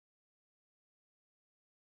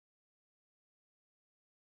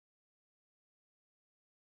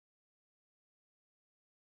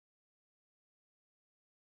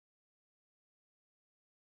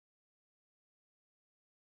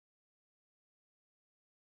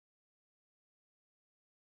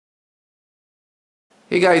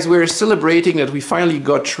Hey guys, we're celebrating that we finally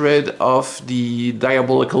got rid of the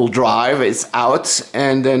diabolical drive. It's out,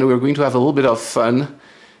 and then we're going to have a little bit of fun.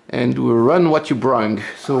 And we'll run what you brung.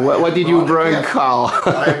 So what did you bring, Carl?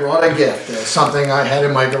 I brought a gift. Something I had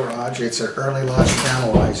in my garage. It's an early launch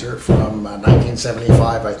analyzer from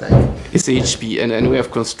 1975, I think. It's HP, and we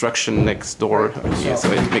have construction next door, okay,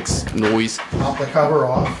 so it makes noise. Pop the cover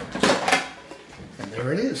off, and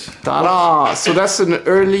there it is. Ta-da! So that's an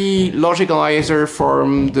early logic analyzer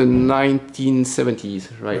from the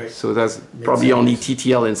 1970s, right? So that's probably only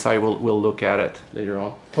TTL inside. We'll look at it later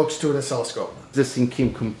on. Hooks to an oscilloscope. This thing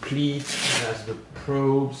came complete. It has the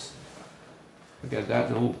probes. Look at that,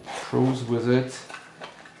 little probes with it.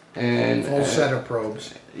 And full set of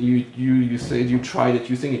probes. You said you tried it.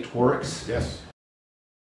 You think it works? Yes.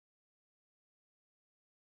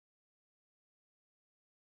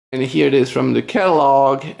 And here it is from the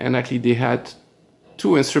catalog. And actually, they had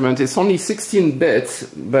two instruments. It's only 16 bits,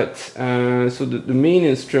 but so the main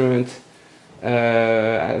instrument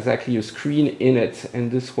has actually a screen in it, and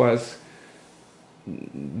this was.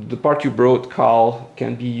 The part you brought, Carl,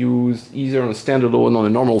 can be used either on a standalone on a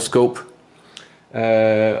normal scope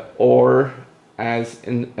or as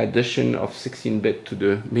an addition of 16-bit to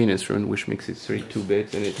the main instrument, which makes it 32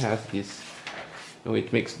 bits, and it has this,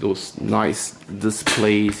 it makes those nice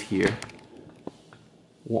displays here.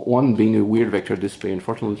 One being a weird vector display.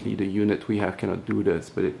 Unfortunately, the unit we have cannot do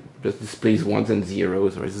this, but it just displays ones and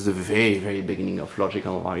zeros. Right? This is the very, very beginning of logic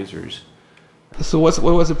analyzers. So what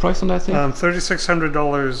was the price on that thing?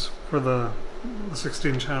 $3,600 for the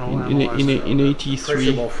 16-channel analyzer. In 83.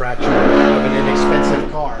 Appreciable fraction of an inexpensive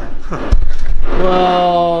car.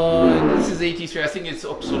 Well, this is 83. I think it's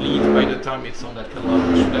obsolete by the time it's on that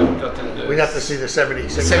catalog. We should have gotten the... We'd have to see the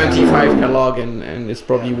 76. 75 catalog, and it's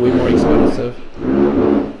probably way more expensive.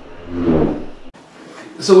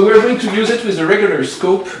 So we were going to use it with a regular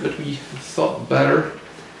scope, but we thought better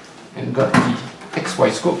and got the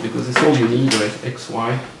XY scope, because that's all you need, right?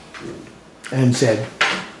 XY. And Z.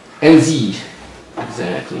 And Z.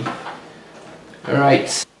 Exactly.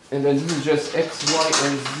 Alright. And then this is just XY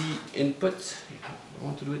and Z input. I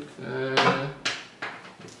want to do it.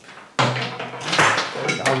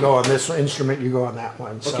 I'll go on this instrument, you go on that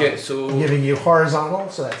one. Okay, so I'm giving you horizontal,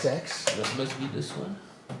 so that's X. That must be this one.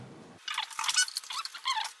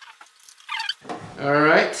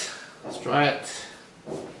 Alright. Let's try it.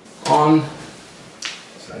 On.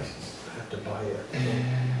 I have to buy a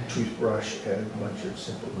toothbrush and a bunch of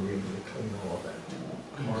simple green to clean all of that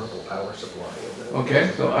horrible power supply.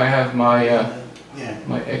 Okay, so I have my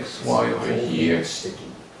my XY over here.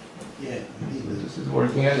 Sticky. Yeah. This is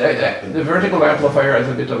working. And the vertical amplifier has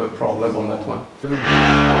a bit of a problem on that one.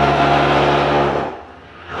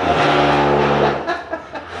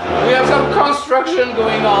 We have some construction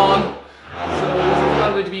going on, so this is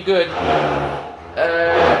not going to be good.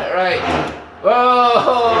 Right. Oh,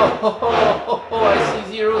 I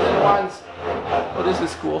see zeros and ones. Oh, this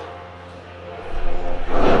is cool.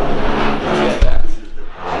 Look at that.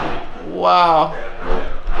 Wow.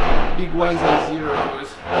 Big ones and zeros.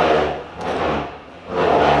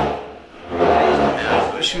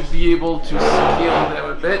 I should be able to scale them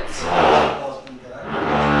a bit.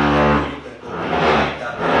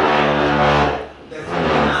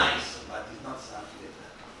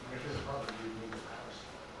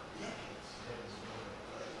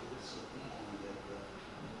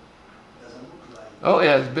 Oh, it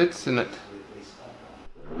has bits in it.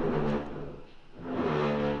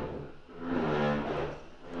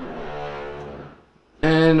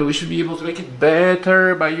 And we should be able to make it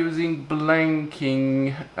better by using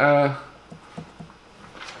blanking. Oh,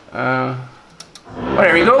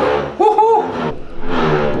 there we go. Woohoo!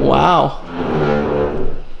 Wow.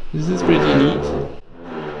 This is pretty neat.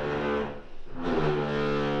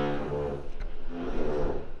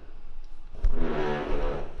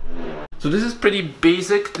 So this is pretty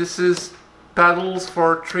basic. This is paddles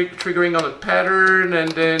for triggering on a pattern,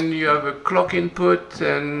 and then you have a clock input,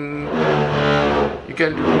 and you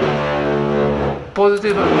can do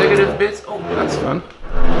positive and negative bits. Oh, that's fun.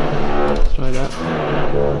 Let's try that.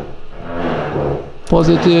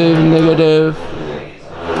 Positive, negative,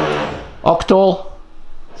 octal.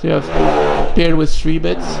 So you have paired with 3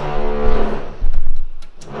 bits.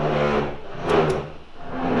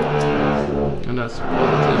 And that's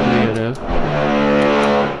positive, negative.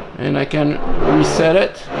 And I can reset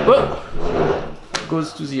it. Whoa! It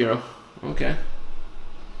goes to 0. Okay.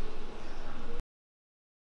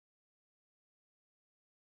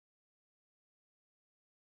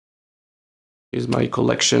 Here's my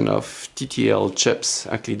collection of TTL chips.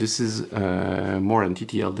 Actually, this is more than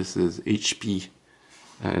TTL. This is HP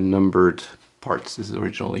numbered parts. This is the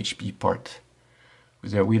original HP part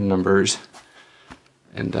with their wheel numbers.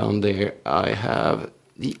 And down there I have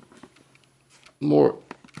the more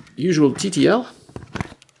usual TTL.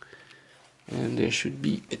 And there should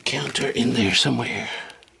be a counter in there somewhere.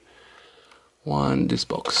 This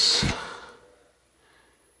box.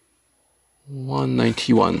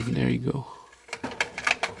 191, there you go.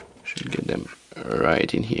 Should get them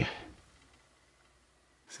right in here.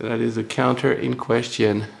 So that is the counter in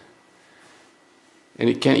question. And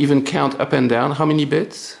it can even count up and down. How many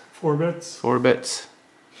bits? 4 bits. 4 bits.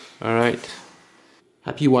 All right.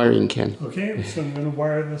 Happy wiring, Ken. Okay, so I'm going to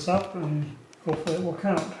wire this up and hopefully it will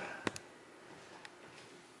count.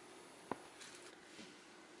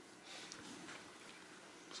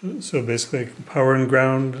 So basically power and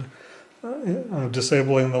ground,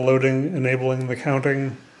 disabling the loading, enabling the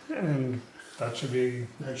counting, and that should be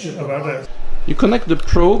about it. You connect the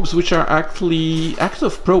probes, which are actually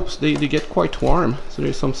active probes. They get quite warm, so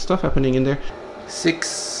there's some stuff happening in there.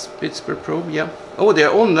 6 bits per probe, yeah. Oh, they're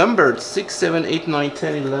all numbered. 6, 7, 8, 9,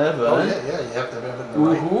 10, 11. Oh yeah, you have to have it in the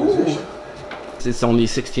right position. It's only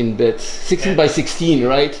 16 bits. 16 by 16,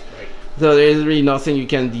 right? So there's really nothing you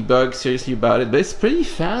can debug seriously about it, but it's pretty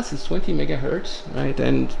fast. It's 20 megahertz, right?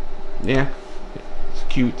 And yeah, it's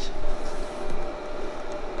cute.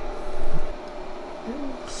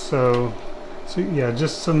 So yeah,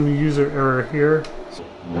 just some user error here.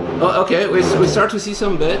 Oh, okay. We start to see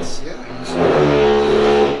some bits.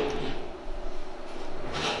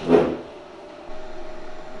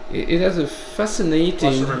 It has a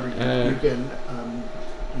fascinating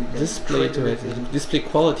display to it, display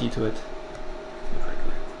quality to it.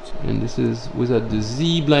 And this is without the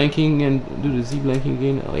Z blanking, and do the Z blanking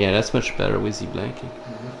again. Oh yeah, that's much better with Z blanking.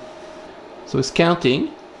 So it's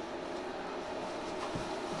counting.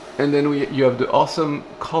 And then you have the awesome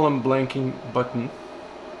column blanking button.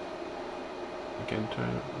 You can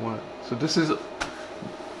turn one. So this is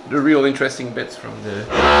the real interesting bits from the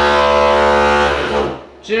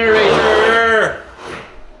generator.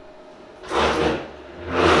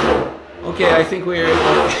 Okay, I think we're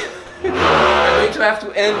going to have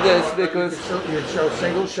to end this because You show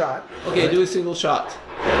single shot. okay, do a single shot.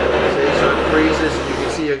 So it freezes, and you can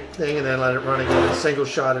see a thing, and then let it run again. Single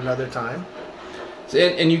shot another time. So,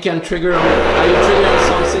 and you can trigger. Are you triggering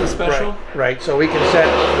something special? Right. So we can set.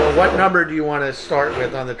 Well, what number do you want to start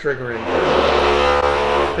with on the triggering?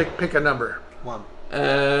 Pick a number. 1.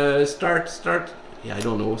 Start. Yeah, I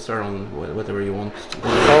don't know. Start on whatever you want.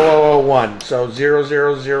 0001. So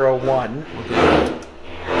 0001. Okay.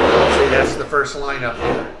 See, that's the first line up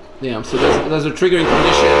there. Yeah. So that's a triggering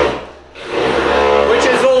condition, which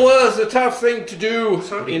is always a tough thing to do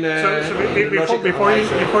in a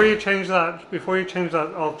before you change that,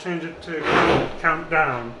 I'll change it to count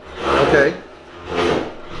down. Okay.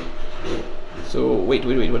 So wait.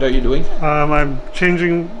 What are you doing? I'm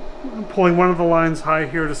pulling one of the lines high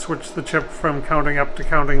here to switch the chip from counting up to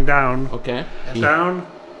counting down. Okay. Down,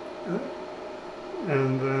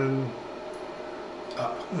 and then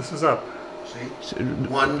Up. this is up. See?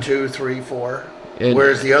 1, 2, 3, 4. And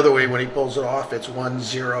Whereas the other way, when he pulls it off, it's 1,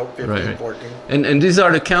 0, 15, Right. 14. And these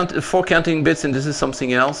are the 4 counting bits, and this is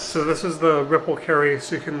something else. So this is the ripple carry,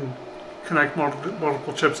 so you can connect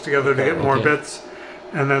multiple chips together to get more Okay. bits.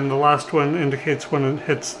 And then the last one indicates when it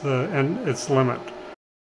hits its limit.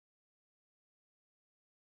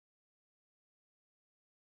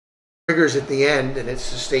 Triggers at the end, and it's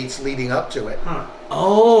the states leading up to it. Huh.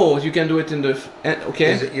 Oh, you can do it in the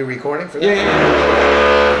okay. Is it you recording for that?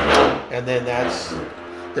 Yeah. And then that's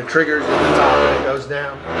the triggers at the top, and it goes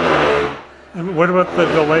down. And what about the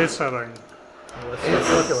delay setting? Let's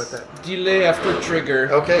look at what that. Delay after trigger.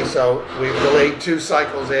 Okay, so we've delayed 2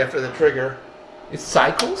 cycles after the trigger, It's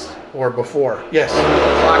cycles. or before. Yes,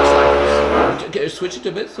 clock cycles. Okay, switch it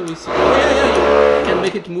a bit so we see. Oh yeah. You can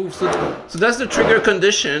make it move. So that's the trigger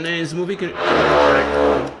condition, and it's moving.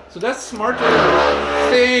 So that's smarter.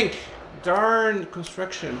 Think. Darn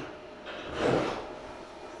construction.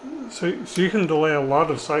 So you can delay a lot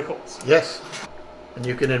of cycles. Yes, and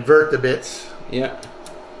you can invert the bits. Yeah.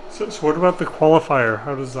 So what about the qualifier?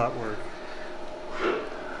 How does that work?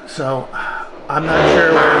 So I'm not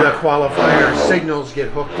sure where the qualifier signals get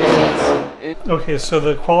hooked in. Okay, so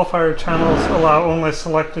the qualifier channels allow only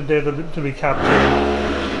selected data to be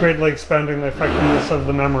captured, greatly expanding the effectiveness of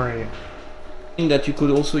the memory. That you could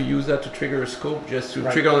also use that to trigger a scope, just to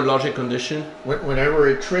Right. trigger a logic condition. Whenever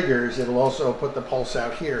it triggers, it'll also put the pulse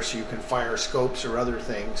out here, so you can fire scopes or other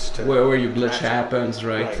things to Where your glitch match it. happens,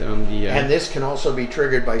 right? Right. On the And this can also be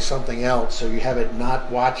triggered by something else, so you have it not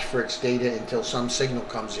watch for its data until some signal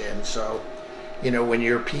comes in. So you know, when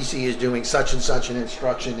your PC is doing such and such an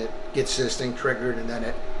instruction, it gets this thing triggered, and then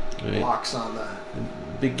it locks on the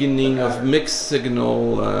beginning of mixed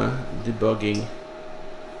signal debugging.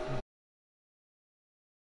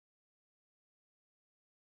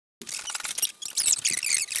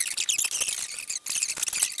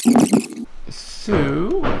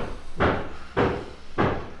 So,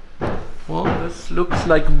 well, this looks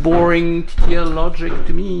like boring TTL logic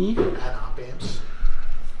to me. add op amps.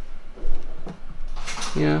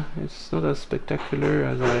 Yeah, it's not as spectacular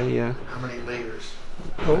as I. How many layers?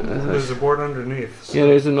 Oh, there's a board underneath. So. Yeah,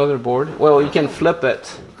 there's another board. Well, you can flip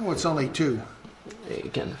it. Oh, it's only 2. You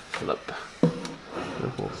can flip the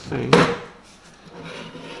whole thing.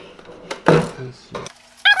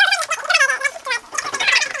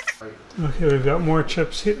 Okay, we've got more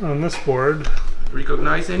chips on this board.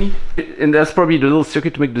 Recognize any? And that's probably the little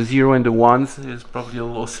circuit to make the 0 and the 1s. There's probably a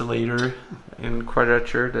little oscillator in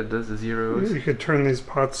quadrature that does the zeros. You could turn these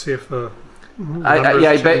pots, see if the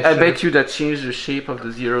I bet you that changed the shape of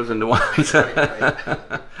the zeros and the 1s.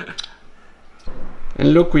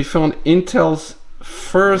 And look, we found Intel's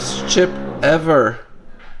first chip ever.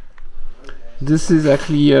 This is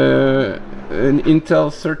actually an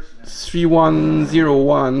Intel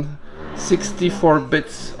 3101, 64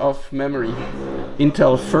 bits of memory.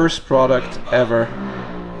 Intel first product ever.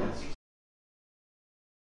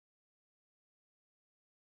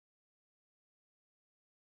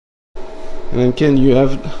 And then Ken, you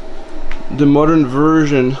have the modern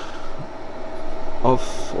version of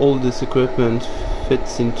all this equipment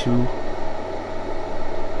fits into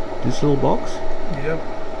this little box. Yep.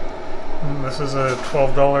 And this is a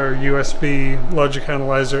 $12 USB logic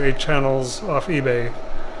analyzer, 8 channels off eBay.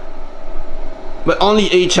 But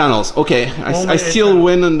only 8 channels. Okay, I still channels.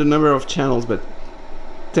 win on the number of channels, but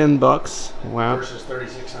 $10. Wow. Versus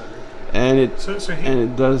 3,600. And it So and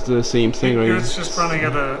it does the same thing, here right? it's just running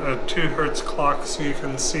at a 2 hertz clock, so you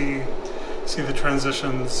can see the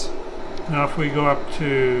transitions. Now if we go up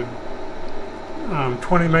to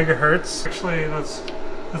 20 megahertz, actually let's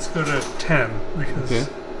go to 10 because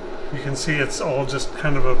you can see it's all just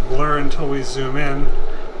kind of a blur until we zoom in.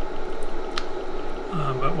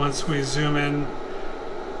 But once we zoom in,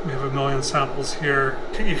 we have a million samples here.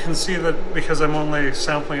 You can see that because I'm only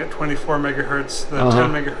sampling at 24 megahertz, the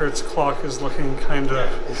 10 megahertz clock is looking kind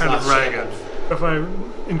of ragged. If I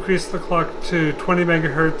increase the clock to 20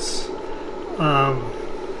 megahertz,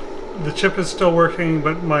 the chip is still working,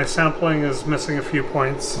 but my sampling is missing a few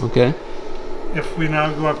points. Okay. If we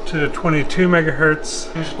now go up to 22 megahertz...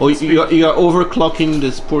 Oh, you are overclocking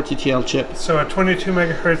this poor TTL chip. So at 22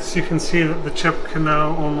 megahertz, you can see that the chip can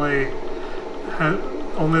now only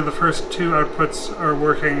the first 2 outputs are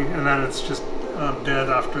working, and then it's just dead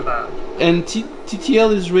after that. And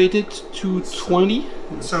TTL is rated to 20?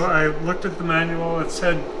 So I looked at the manual, it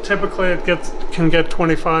said typically it can get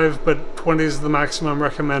 25, but 20 is the maximum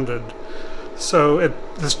recommended. So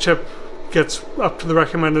this chip gets up to the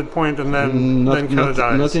recommended point and then kind of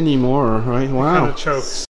dies. Not anymore, right? Wow. Kind of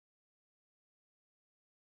chokes.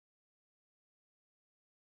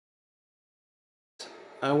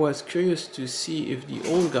 I was curious to see if the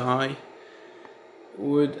old guy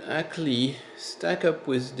would actually stack up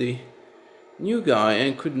with the new guy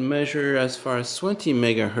and could measure as far as 20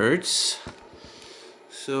 megahertz.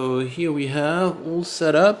 So here we have all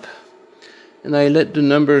set up, and I let the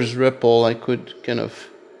numbers ripple. I could kind of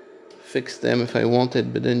fix them if I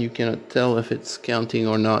wanted, but then you cannot tell if it's counting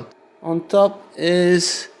or not. On top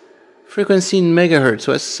is frequency in megahertz,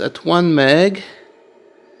 so it's at 1 meg.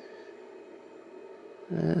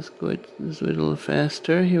 Let's go this a little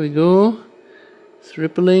faster. Here we go. It's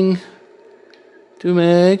rippling. 2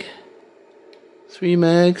 meg, 3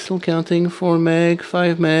 meg, still counting. 4 meg,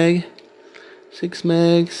 5 meg, 6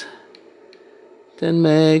 megs, 10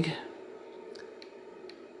 meg.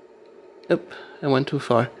 Yep, I went too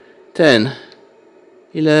far. 10,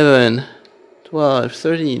 11, 12,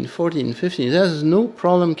 13, 14, 15. There's no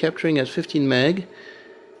problem capturing at 15 meg.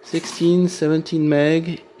 16, 17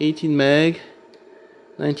 meg, 18 meg,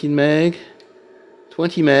 19 meg,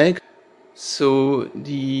 20 meg. So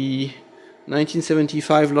the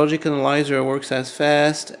 1975 logic analyzer works as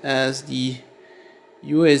fast as the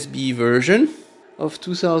USB version of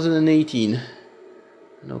 2018.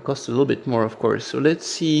 Now it costs a little bit more, of course. So let's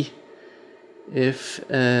see if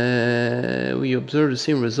we observe the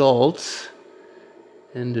same results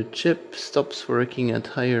and the chip stops working at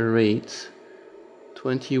higher rates.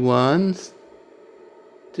 21,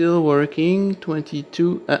 still working.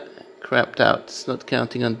 22, crapped out. It's not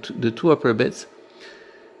counting on the 2 upper bits,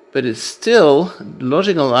 but it's still, the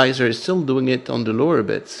logic analyzer is still doing it on the lower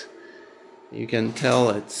bits. You can tell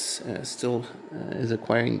it's still is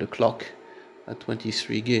acquiring the clock at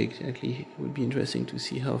 23 gig. Actually, it would be interesting to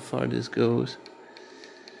see how far this goes.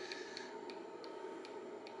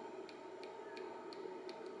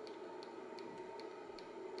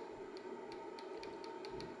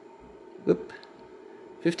 Whoop.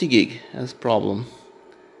 50 gig has a problem.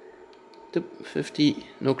 50,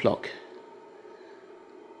 no clock.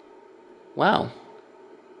 Wow.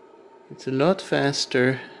 It's a lot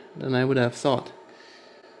faster than I would have thought.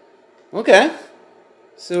 Okay.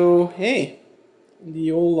 So, hey,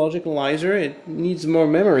 the old logicalizer, it needs more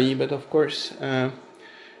memory, but of course, the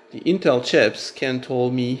Intel chips can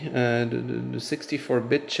tell me the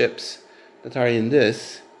 64-bit chips that are in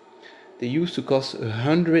this, they used to cost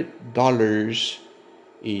 $100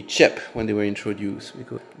 a chip when they were introduced.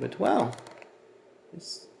 But wow,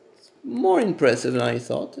 it's more impressive than I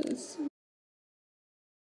thought. It's